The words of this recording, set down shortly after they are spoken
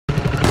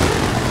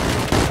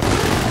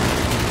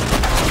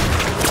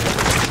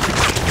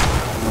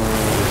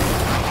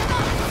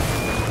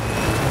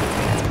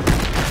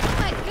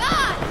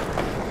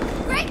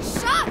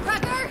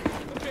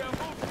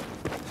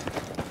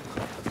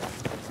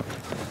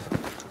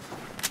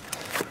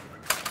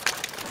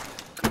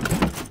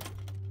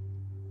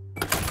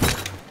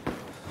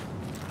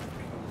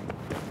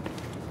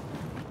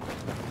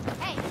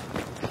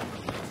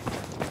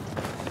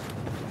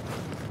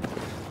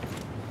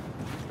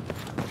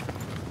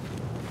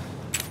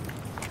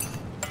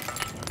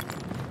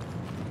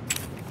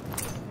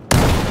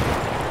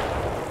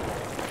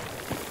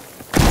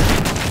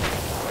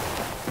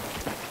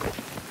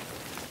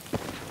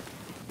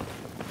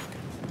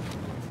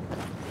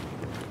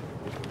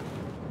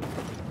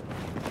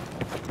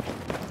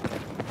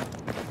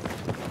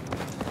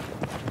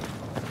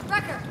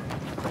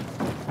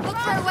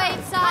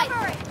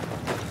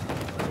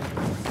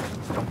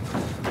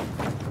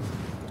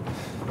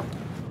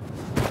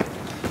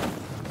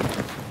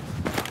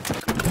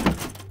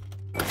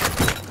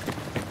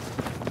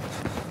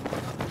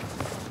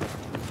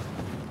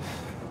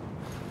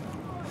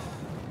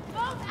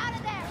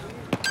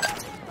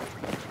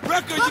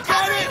Wrecker, you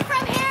got it?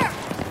 From here!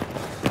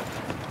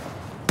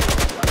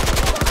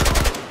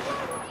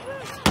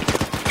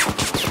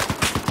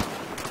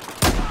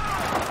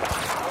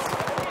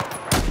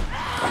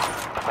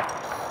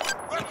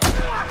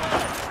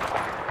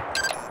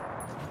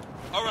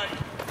 All right.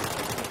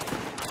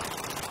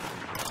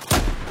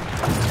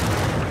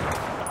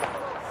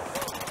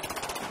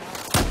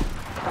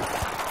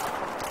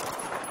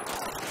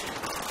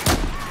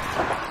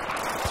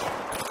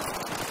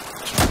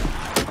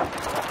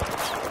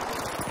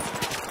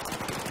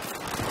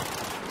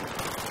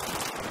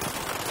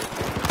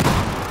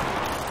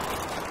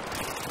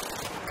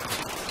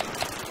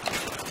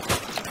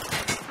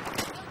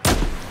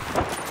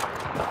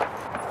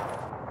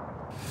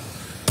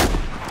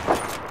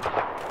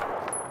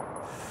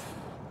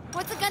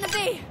 What's it gonna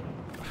be?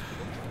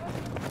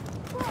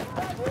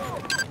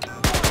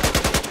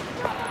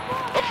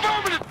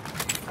 Affirmative!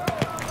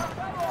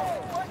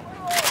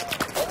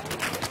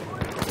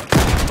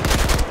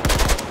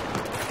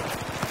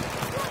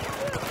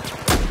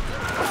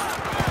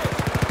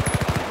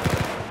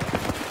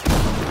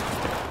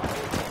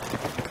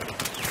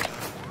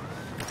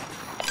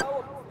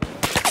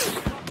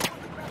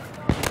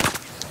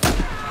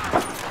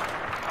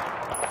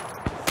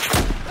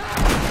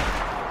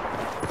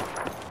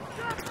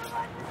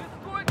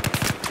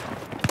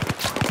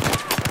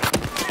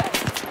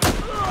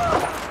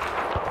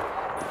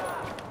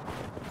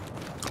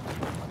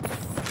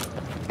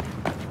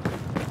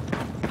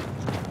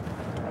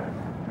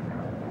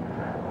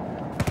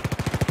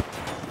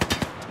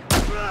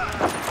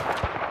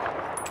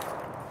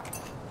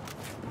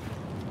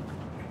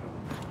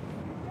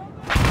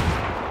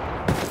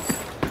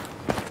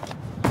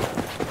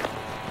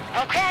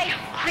 Okay,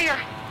 clear.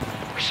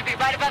 We should be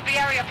right above the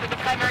area for the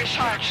primary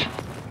charge.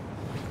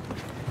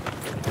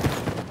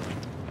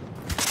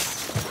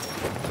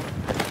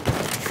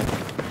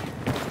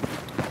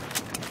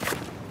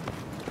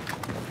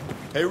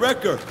 Hey,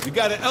 Wrecker, we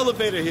got an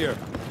elevator here.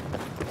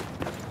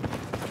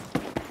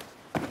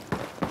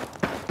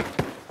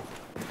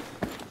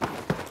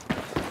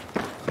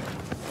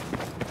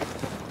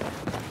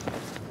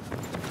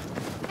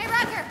 Hey,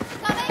 Wrecker,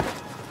 coming?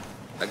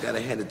 I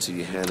gotta hand it to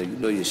you, Hannah. You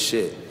know your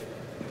shit.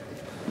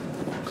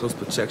 Close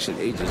protection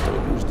agents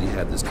don't usually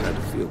have this kind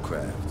of field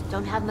craft.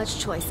 Don't have much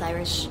choice,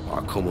 Irish.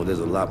 Oh, come on, there's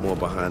a lot more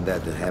behind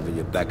that than having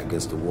your back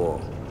against the wall.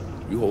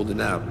 You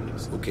holding out.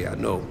 It's okay, I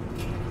know.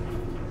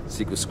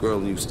 Secret Squirrel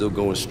and you still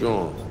going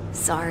strong.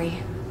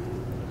 Sorry.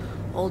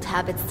 Old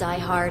habits die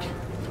hard.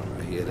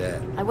 I hear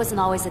that. I wasn't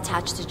always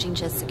attached to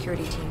Jinja's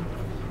security team.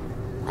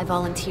 I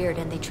volunteered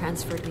and they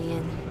transferred me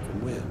in.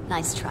 From where?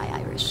 Nice try,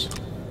 Irish.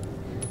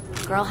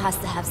 Girl has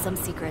to have some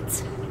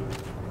secrets.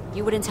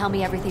 You wouldn't tell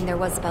me everything there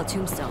was about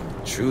Tombstone.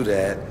 True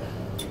that.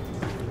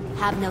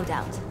 Have no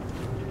doubt.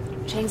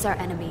 Chang's our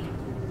enemy,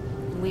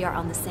 and we are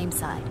on the same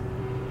side.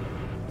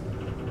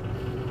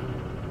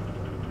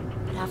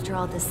 But after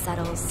all this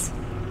settles,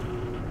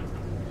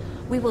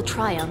 we will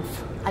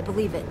triumph. I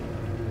believe it.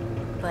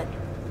 But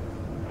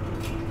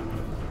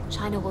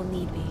China will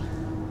need me.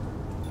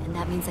 And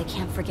that means I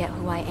can't forget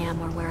who I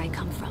am or where I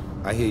come from.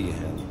 I hear you,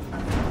 Hannah.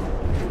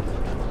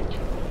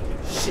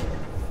 Shit.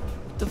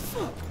 What the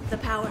fuck? The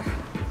power.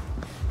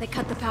 They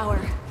cut the power.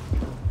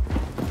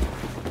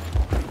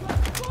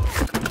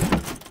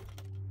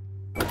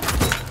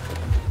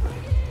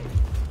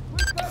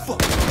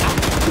 Fuck.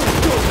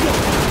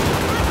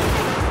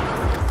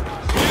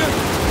 Here?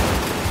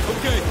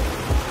 Okay.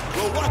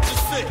 Well, watch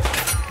your six.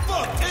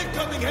 Fuck,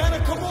 incoming,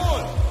 Hannah, come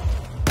on.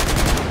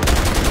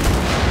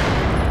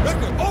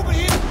 Wrecker, over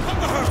here. Come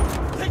to her.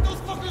 Take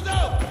those fuckers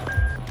out.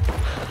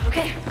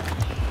 Okay.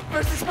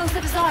 First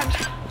explosive is armed.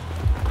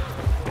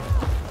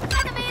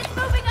 Enemy is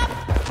moving up!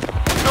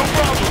 No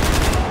problem.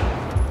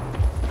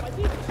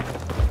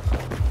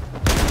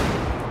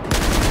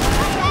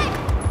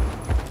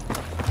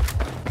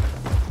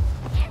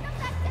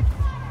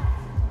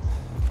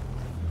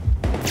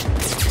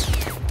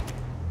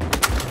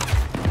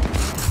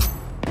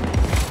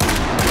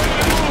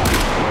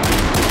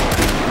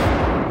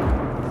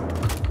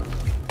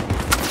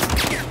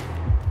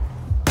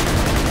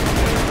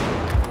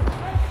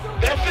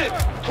 That's it.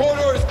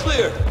 Corridor is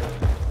clear.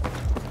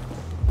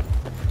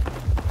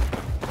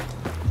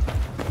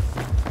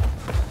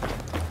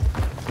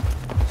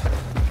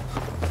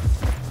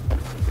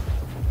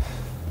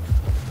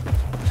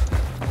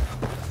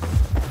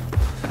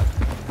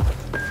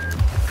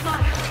 Come on.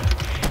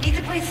 Need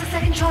to place the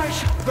second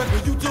charge. Wrecker,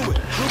 you do it.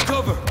 We'll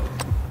cover.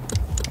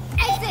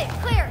 Exit!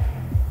 Clear!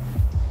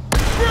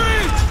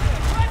 Bridge!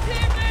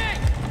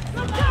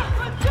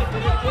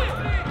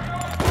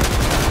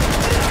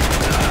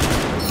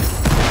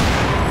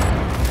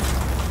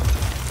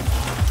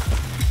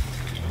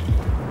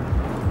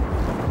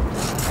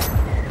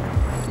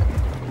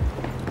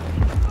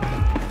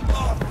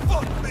 Oh,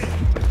 fuck me!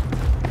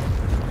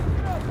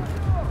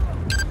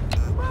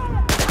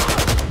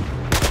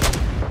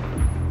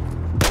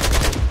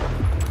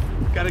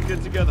 Gotta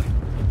get together.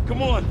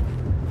 Come on.